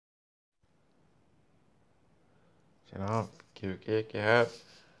Tjena, QKK här.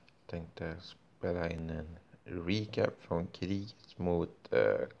 Tänkte spela in en recap från kriget mot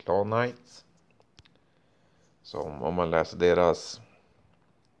Clan Knights. Som om man läser deras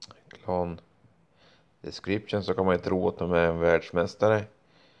klan description så kan man ju tro att de är en världsmästare.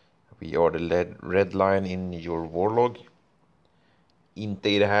 We are the red line in your warlog. Inte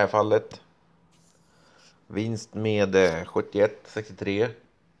i det här fallet. Vinst med 71-63.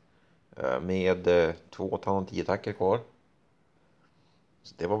 Med 2 Talon 10 attacker kvar.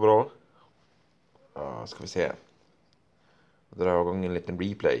 Så det var bra. Ska vi se. Dra igång en liten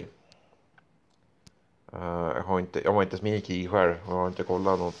replay. Jag var inte med i krig själv. Jag har inte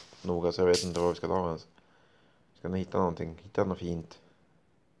kollat något noga så jag vet inte vad vi ska ta ens. Ska ni hitta någonting? Hitta något fint.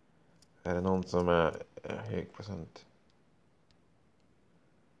 Är det någon som är hög procent?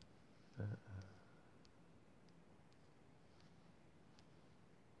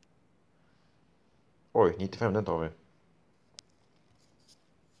 Oj, 95 den tar vi.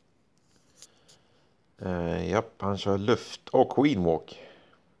 Japp, han kör luft och Queenwalk.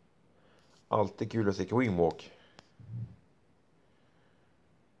 Alltid kul att se Queenwalk.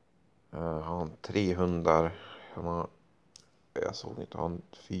 Han har 3 hundar. Jag såg inte, han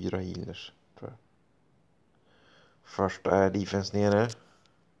har 4 healers tror jag. Första är defense nere.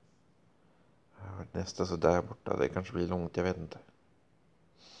 Nästa så där borta, det kanske blir långt, jag vet inte.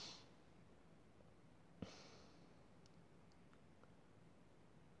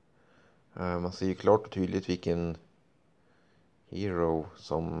 Man ser ju klart och tydligt vilken hero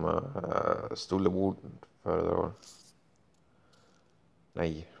som Stullebord föredrar.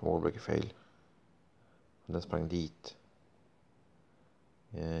 Nej, Warbreaker fail. Den sprang dit.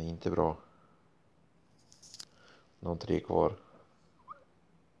 Inte bra. De 3 kvar.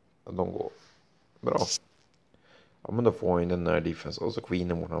 De går bra. Ja, men då får han den där defense. Och så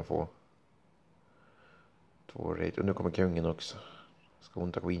Queenen borde han få. 2 rate. Och nu kommer kungen också. Ska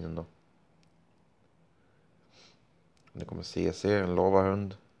hon ta Queenen då. Nu kommer CC, en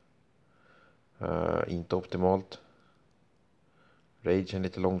lavahund. Inte optimalt. Ragen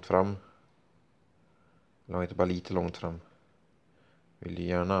lite långt fram. Eller inte bara lite långt fram. Vill ju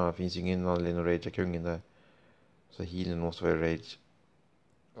gärna, finns ju ingen anledning att ragea kungen där. Så healen måste vara rage.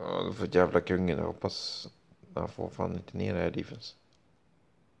 Ja, då får jävla kungen. Jag hoppas han får fan inte ner det här defense.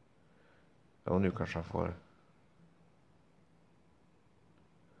 Ja, nu kanske han får det.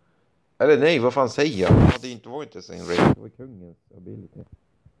 Eller nej, vad fan säger jag? Ja, det var inte så en rage. Det var kungens ability. Ja,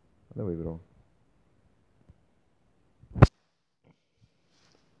 det var ju bra.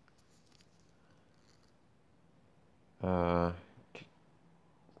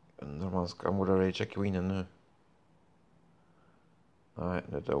 Undrar om han borde ragea queenen nu. Nej,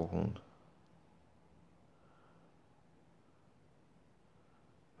 det dog hon.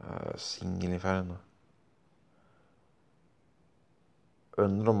 Singel Inferno.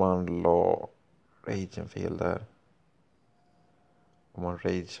 Undrar om man la ragen fel där. Om man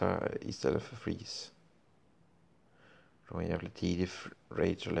ragear istället för freeze. Det var en jävligt tidig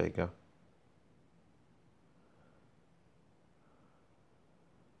rage att lägga.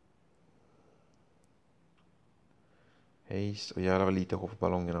 Haze och jävlar vad lite hopp på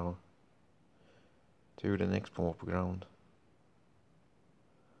ballongerna har. Tur den expo var på ground.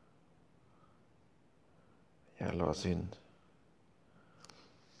 Jävlar vad synd.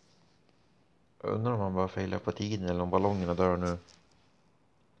 Undrar om han bara failar på tiden eller om ballongerna dör nu.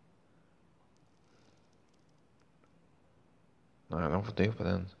 Nej, de får dö på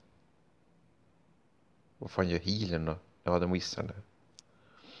den. Vad fan gör healern då? Ja, den missade.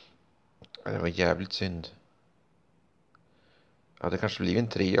 Ja, det var jävligt synd. Ja, det kanske blivit en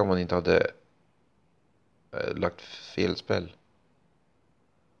 3 om man inte hade lagt fel spel.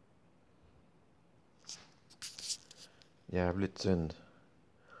 Jävligt synd.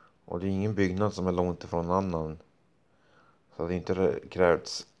 Och det är ingen byggnad som är långt ifrån någon annan. Så det inte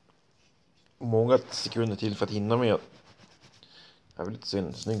krävts många sekunder till för att hinna med. Jävligt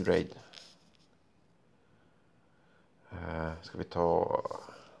synd. Snygg raid. Ska vi ta...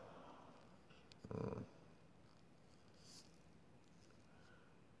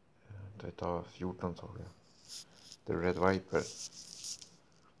 Vi tar 14 såg jag. The Red Viper.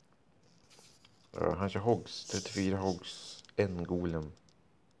 Han kör hogs. 34 hogs. En golem.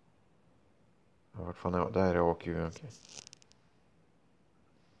 Vart fan är... Där är AQ. Okej.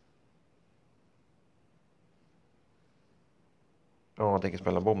 Ja, jag tänker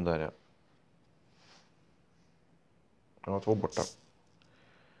spela bomb där, ja. Ja, 2 borta.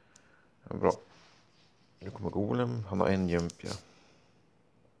 Ja, bra. Nu kommer golem. Han har en jump, ja.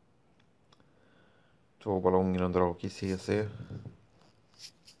 2 ballonger och en drake i CC.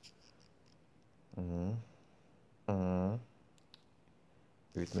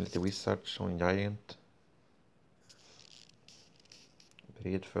 Ut med lite wizards och en giant.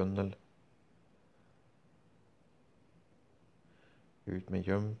 Bred funnel. Ut med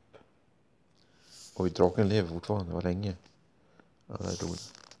jump. Oj, draken lever fortfarande. Det var länge. Ja, det är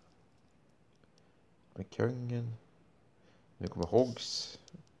roligt. Med kungen. Nu kommer hogs.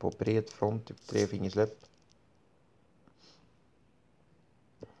 På bred front. Typ 3 fingersläpp.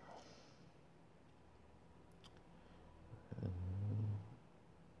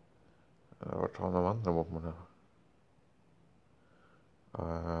 Vart har de andra bomberna?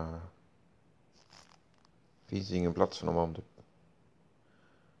 Finns ingen plats för någon typ.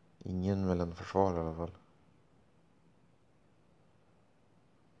 Ingen mellan försvar i alla fall.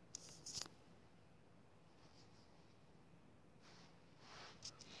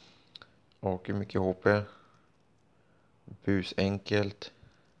 Och mycket HP. Bus enkelt.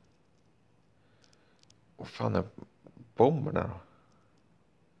 Vad fan är bomberna då?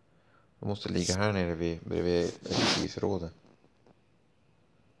 De måste ligga här nere bredvid krisrådet.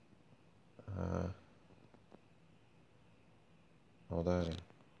 Ja, där är det.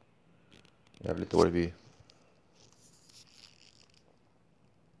 Jävligt dålig by.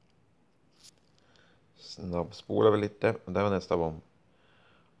 Snabbspolar väl lite. Där var nästa bomb.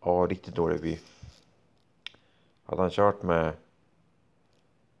 Ja, riktigt dålig by. Hade han kört med...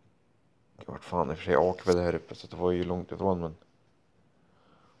 Vart fan i och för sig Akve där uppe, så det var ju långt ifrån, men...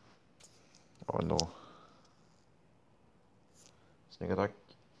 Ja, ändå. Snygg attack.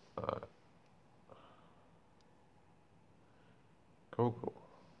 Go.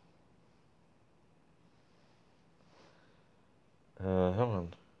 Här var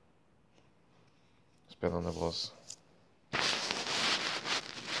han. Spännande boss.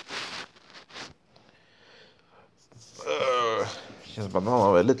 Känns som att han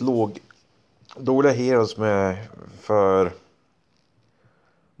har väldigt dåliga heroes med för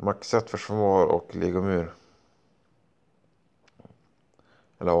maxat försvar och legomur.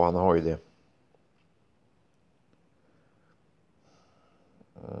 Eller ja, han har ju det.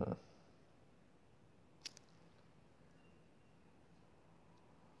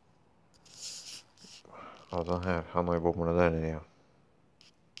 Ja, den här. Han har ju bomberna där nere.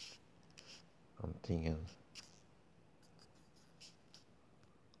 Antingen.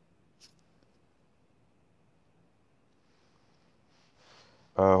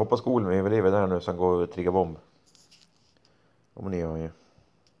 Hoppas Golem överlever där nu så han går och triggar bomb. Om ni gör ju.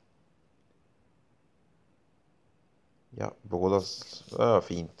 Ja, båda.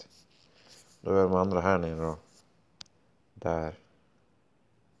 Fint. Då är de andra här nere då. Där.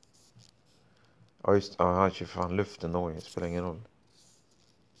 Ja just, han kör fan luften då. Det spelar ingen roll.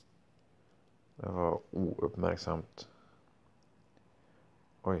 Det var ouppmärksamt.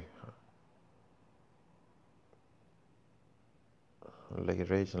 Oj. Han lägger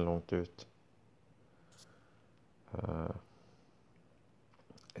ragen långt ut.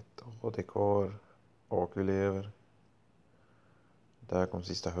 Ett AD kvar. Akvi lever. Där kom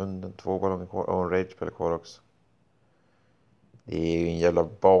sista hunden. 2 ballonger kvar. Och en rage spelar kvar också. Det är ju en jävla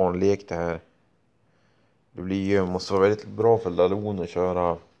barnlek det här. Det blir ju, måste vara väldigt bra för Lalon att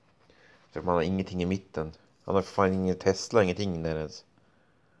köra. För man har ingenting i mitten. Han har för fan ingen Tesla, ingenting där ens.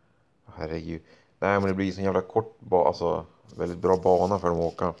 Herregud. Nej, men det blir så jävla kort, alltså väldigt bra bana för dem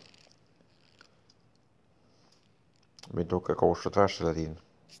att åka. De vill inte åka kors och tvärs hela tiden.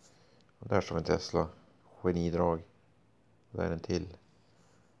 Och där står en Tesla. Genidrag. Där är en till.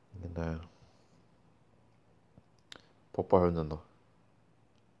 Ingen där. Poppa hunden då.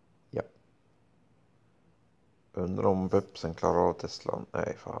 Ja. Undrar om Pepsen klarar av Teslan.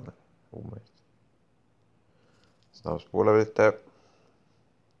 Nej, fan. Omöjligt. Snabbspolar vi lite.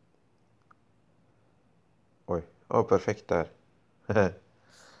 Oj. Ja, perfekt där.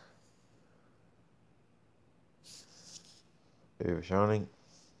 Överkörning.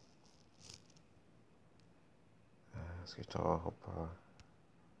 Ska vi ta och hoppa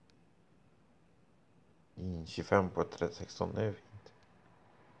in 25 på 16. Det är fint.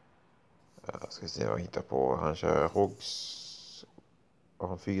 Ska se vad jag hittar på. Han kör hogs. Har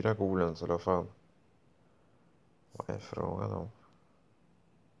han 4 golen så då fan. Vad är frågan om?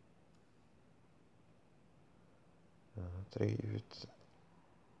 3 ut.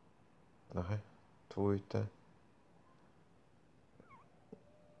 Nej, 2 ute.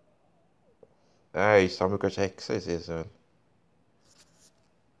 Nej, han brukar chexa i CSL.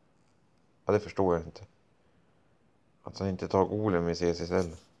 Ja, det förstår jag inte. Att han inte tar golem i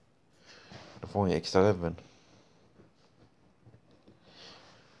CSL. Då får han ju extra level.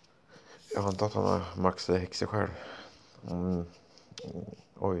 Jag antar att han har maxat häxor själv.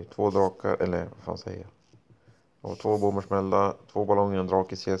 Oj, 2 drakar. Eller vad fan säger jag? Och 2 bommar smällda, 2 ballonger och en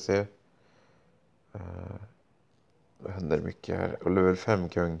drake CC. Det händer mycket här. Och level 5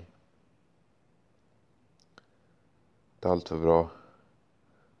 kung. Det är allt för bra.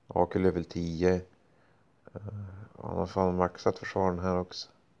 AK level 10. Han har fan maxat försvaren här också.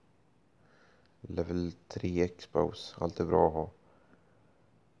 Level 3 expose. Allt är bra att ha.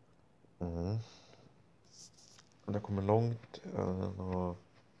 Det kommer långt. Och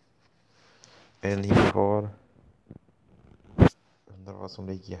en himmel kvar. Undrar vad som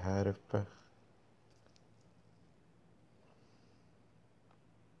ligger här uppe.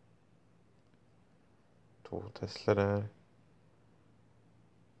 Två Tesla där.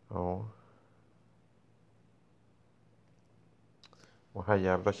 Ja. Och här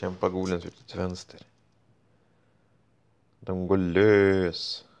jävla kämpar golens ute till vänster. De går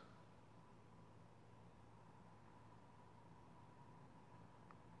lös.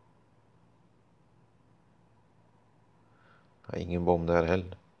 Har ingen bomb där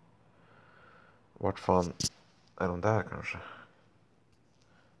heller. Vart fan är de där kanske?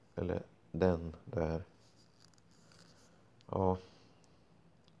 Eller den där. Ja.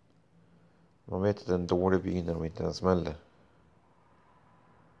 Man vet att det är en dålig by när de inte ens smäller.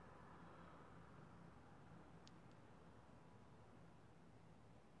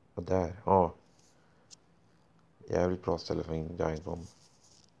 Och där, ja. Jävligt bra ställe för en giant bomb.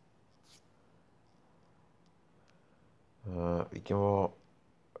 Vilken var...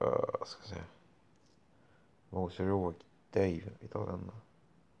 ska jag säga. Moserog Dave. Vi tar den då.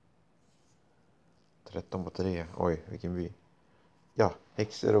 13 på 3. Oj, vilken by. Ja,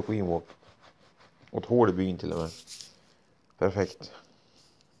 häxor och skimwalk. Och ett hål i byn till och med. Perfekt.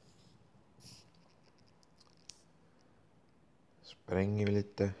 Spränger vi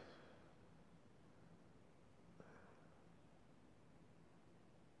lite.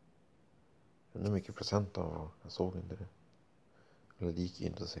 Hur mycket procent av? Jag såg inte det. Eller det gick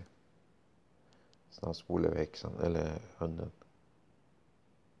inte att se. Snabbspol över häxan. Eller hunden.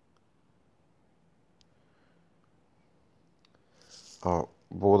 Ja,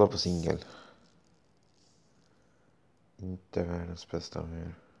 båda på singel. Inte världens bästa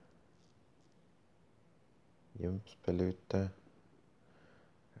mer. Jumpspel ute.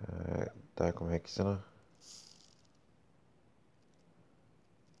 Där kommer häxorna.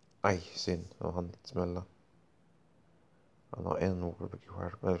 Aj, synd. Han hann inte smälla. Han har en overblock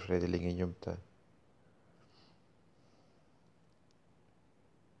själv. Men för det ligger en jump där.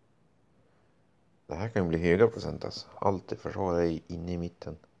 Det här kan bli höga procent alltså. Allt försvar är inne i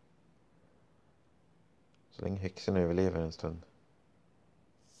mitten. Så länge häxorna överlever en stund.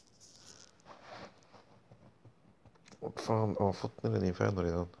 Och fan, har fått ner en inferno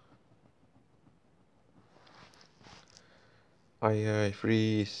redan. Aj,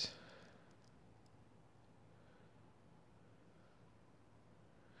 freeze.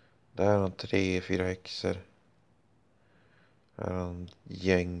 Där har han 3-4 häxor. Här har han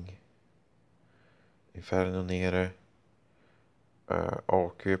gäng. Inferno nere.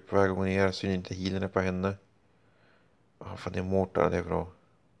 AK på väg att gå ner. Syns inte healen på henne. Fan, det är mortar, det är bra.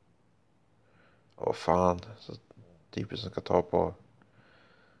 Fan. Så typen som ska ta på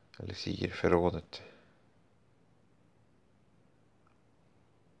elixirförrådet.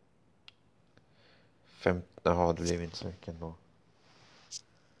 Jaha, det blev inte så mycket ändå.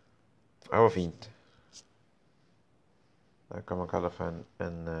 Det var fint. Det här kan man kalla för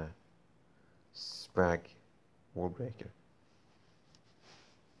en spag wallbreaker.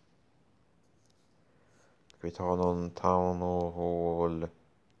 Ska vi ta någon town och hall?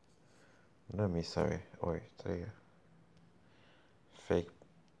 Där missar vi. Oj, 3. Fake.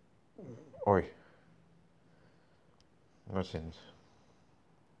 Oj. Vad synd.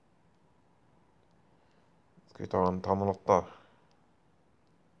 Ska vi ta en town 8?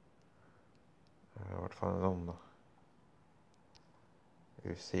 Vart fan är de då?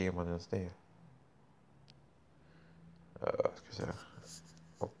 Hur ser man ens det? Ska vi se.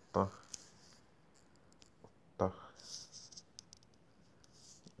 8. 8.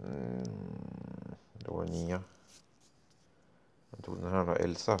 Då är 9. Jag tog den här då,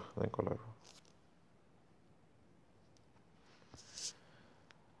 Elsa. Den kollar jag på.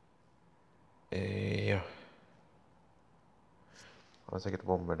 Ja. Han har säkert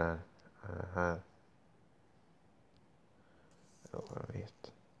bomber där. Här. Ja, jag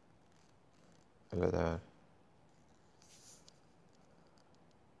vet. Eller där.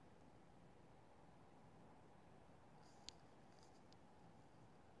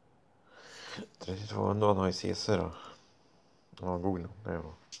 $32 ändå, han har ju CC då. Ja, Google. Det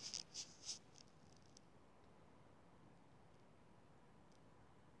var.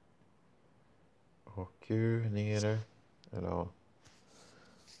 Och Q nere. Eller ja.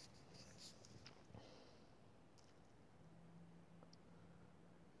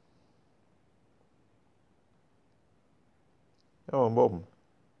 Ja, en bomb.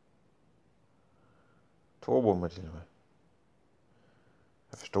 2 bomber till och med.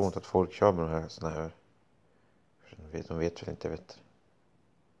 Jag förstår inte att folk kör med de här såna här. De vet väl inte bättre.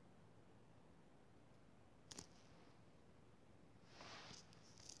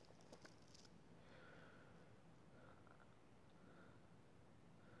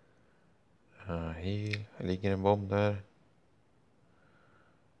 Heal. Ligger en bomb där.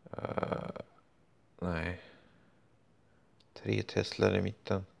 Nej. 3 Tesla i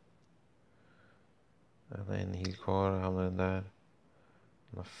mitten. En heal kvar. Hamnar den där.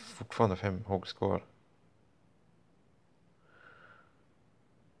 Den har fortfarande 5 hogs kvar.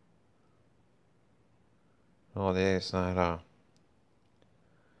 Ja, det är såna här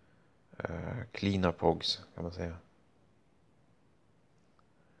clean up hogs kan man säga.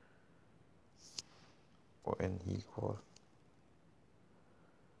 Och en heal kvar.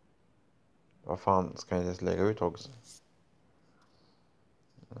 Vad fan ska jag inte lägga ut hogs?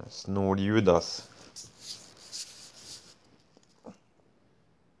 Snål-Judas.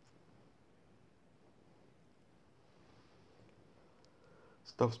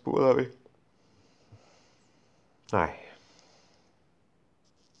 Stoppspårar vi. Nej.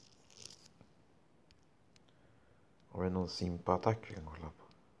 Har vi någon simpa-attack vi kan kolla på?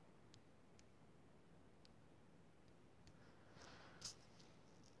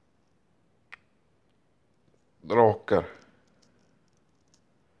 Drakar.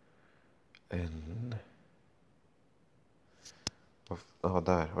 En... Ja,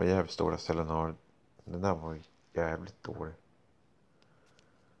 där. Och jävligt stora ställen har... Den där var jävligt dålig.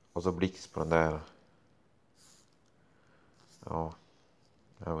 Och så blixt på den där. Ja.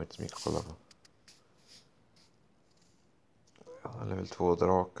 Det var inte så mycket att kolla på. Ja, level 2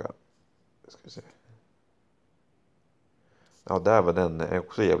 drakar. Ska vi se. Ja, där var den. Är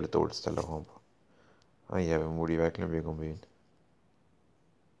också jävligt dåligt ställe att ha på. Han jäveln borde ju verkligen bygga om byn.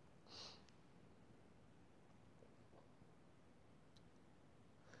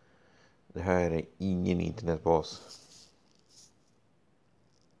 Det här är ingen internetbas.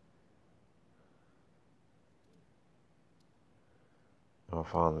 Vad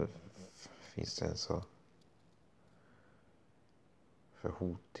fan finns det en så för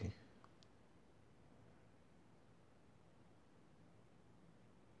hot i?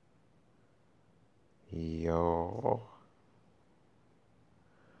 Ja.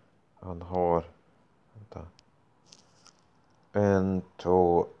 Han har... Vänta. 1,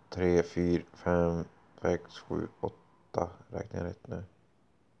 2, 3, 4, 5, 6, 7, 8. Räknar jag rätt nu?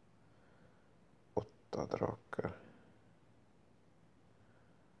 8 drakar.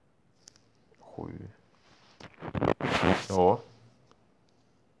 7. Ja.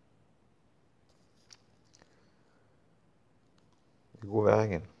 Det går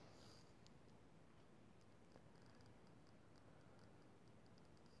vägen.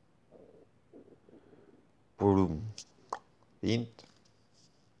 Boom. Fint.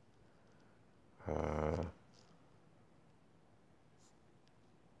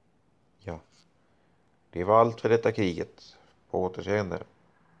 Ja. Det var allt för detta kriget. På återseende.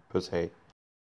 Puss hej.